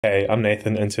Hey, I'm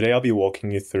Nathan, and today I'll be walking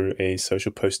you through a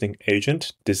social posting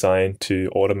agent designed to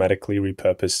automatically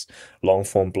repurpose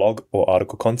long-form blog or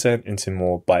article content into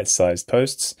more bite-sized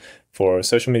posts for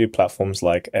social media platforms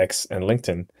like X and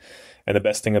LinkedIn. And the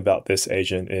best thing about this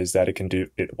agent is that it can do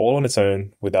it all on its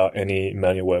own without any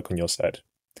manual work on your side.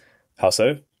 How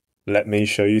so? Let me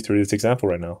show you through this example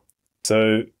right now.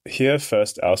 So here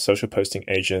first, our social posting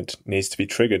agent needs to be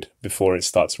triggered before it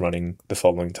starts running the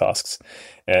following tasks.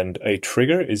 And a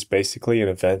trigger is basically an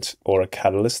event or a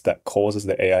catalyst that causes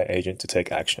the AI agent to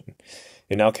take action.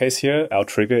 In our case here, our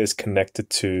trigger is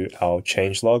connected to our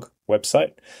changelog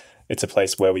website. It's a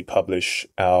place where we publish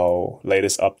our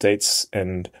latest updates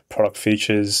and product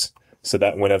features so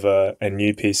that whenever a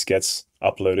new piece gets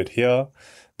uploaded here,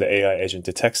 the AI agent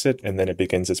detects it and then it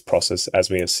begins its process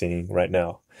as we are seeing right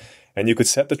now. And you could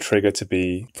set the trigger to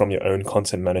be from your own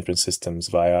content management systems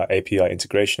via API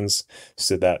integrations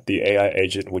so that the AI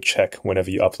agent would check whenever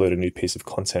you upload a new piece of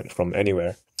content from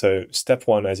anywhere. So step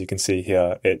one, as you can see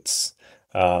here, it's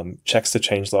checks the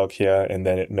changelog here, and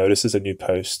then it notices a new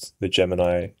post, the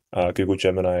Google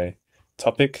Gemini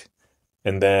topic,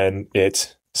 and then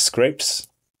it scrapes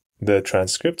the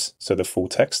transcript, so the full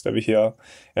text over here,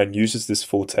 and uses this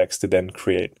full text to then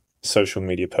create social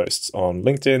media posts on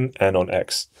LinkedIn and on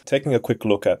X. Taking a quick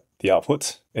look at the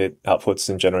output, it outputs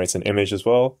and generates an image as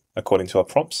well, according to our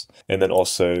prompts, and then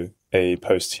also a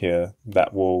post here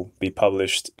that will be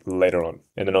published later on.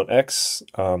 And then on X,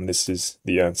 this is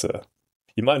the answer.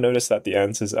 You might notice that the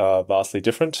answers are vastly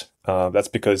different. That's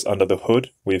because under the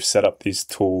hood, we've set up these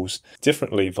tools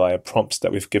differently via prompts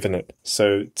that we've given it.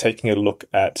 So taking a look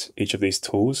at each of these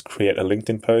tools, create a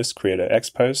LinkedIn post, create an X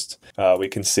post, we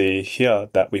can see here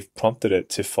that we've prompted it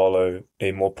to follow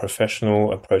a more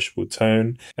professional, approachable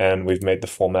tone, and we've made the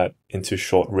format into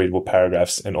short readable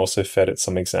paragraphs and also fed it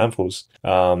some examples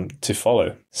to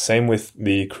follow. Same with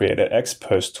the create an X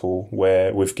post tool,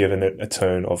 where we've given it a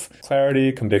tone of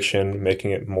clarity, conviction,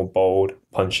 making it more bold,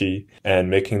 punchy, and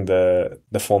making the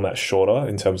format shorter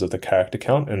in terms of the character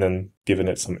count, and then given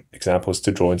it some examples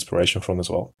to draw inspiration from as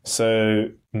well.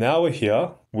 So now we're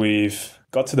here. We've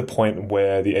got to the point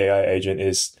where the AI agent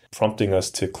is prompting us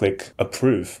to click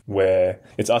approve, where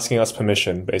it's asking us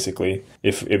permission, basically,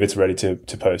 if it's ready to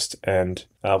post. And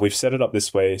we've set it up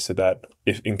this way so that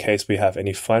if in case we have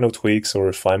any final tweaks or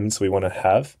refinements we want to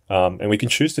have, and we can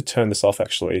choose to turn this off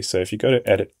actually. So if you go to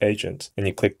edit agent and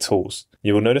you click tools,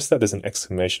 you will notice that there's an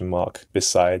exclamation mark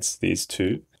besides these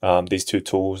two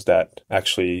tools that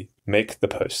actually make the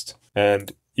post.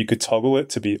 And you could toggle it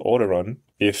to be auto run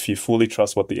if you fully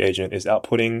trust what the agent is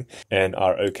outputting and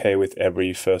are okay with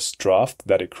every first draft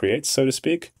that it creates, so to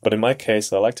speak. But in my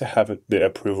case, I like to have the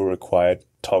approval required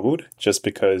toggled just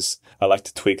because I like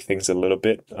to tweak things a little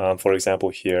bit. For example,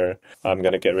 here, I'm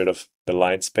going to get rid of the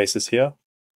line spaces here.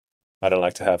 I don't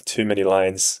like to have too many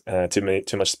lines, too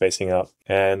much spacing out.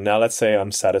 And now let's say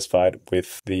I'm satisfied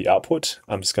with the output.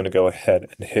 I'm just going to go ahead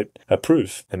and hit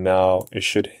approve. And now it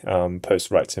should post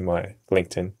right to my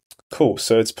LinkedIn. Cool.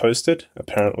 So it's posted,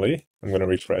 apparently. I'm going to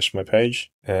refresh my page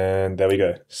and there we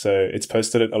go. So it's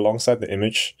posted it alongside the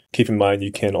image. Keep in mind,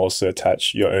 you can also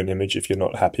attach your own image if you're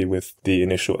not happy with the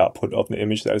initial output of the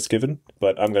image that is given.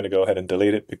 But I'm going to go ahead and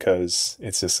delete it because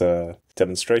it's just a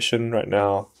demonstration right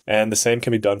now. And the same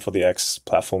can be done for the X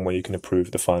platform where you can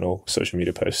approve the final social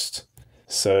media post.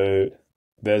 So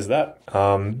there's that.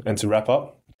 And to wrap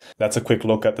up, that's a quick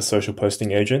look at the social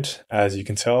posting agent. As you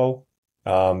can tell,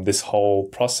 this whole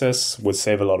process would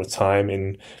save a lot of time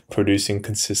in producing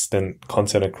consistent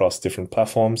content across different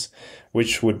platforms,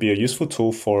 which would be a useful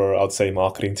tool for, I'd say,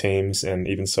 marketing teams and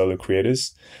even solo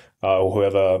creators, or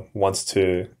whoever wants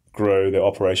to grow their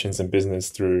operations and business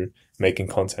through making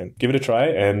content. Give it a try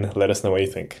and let us know what you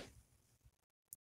think.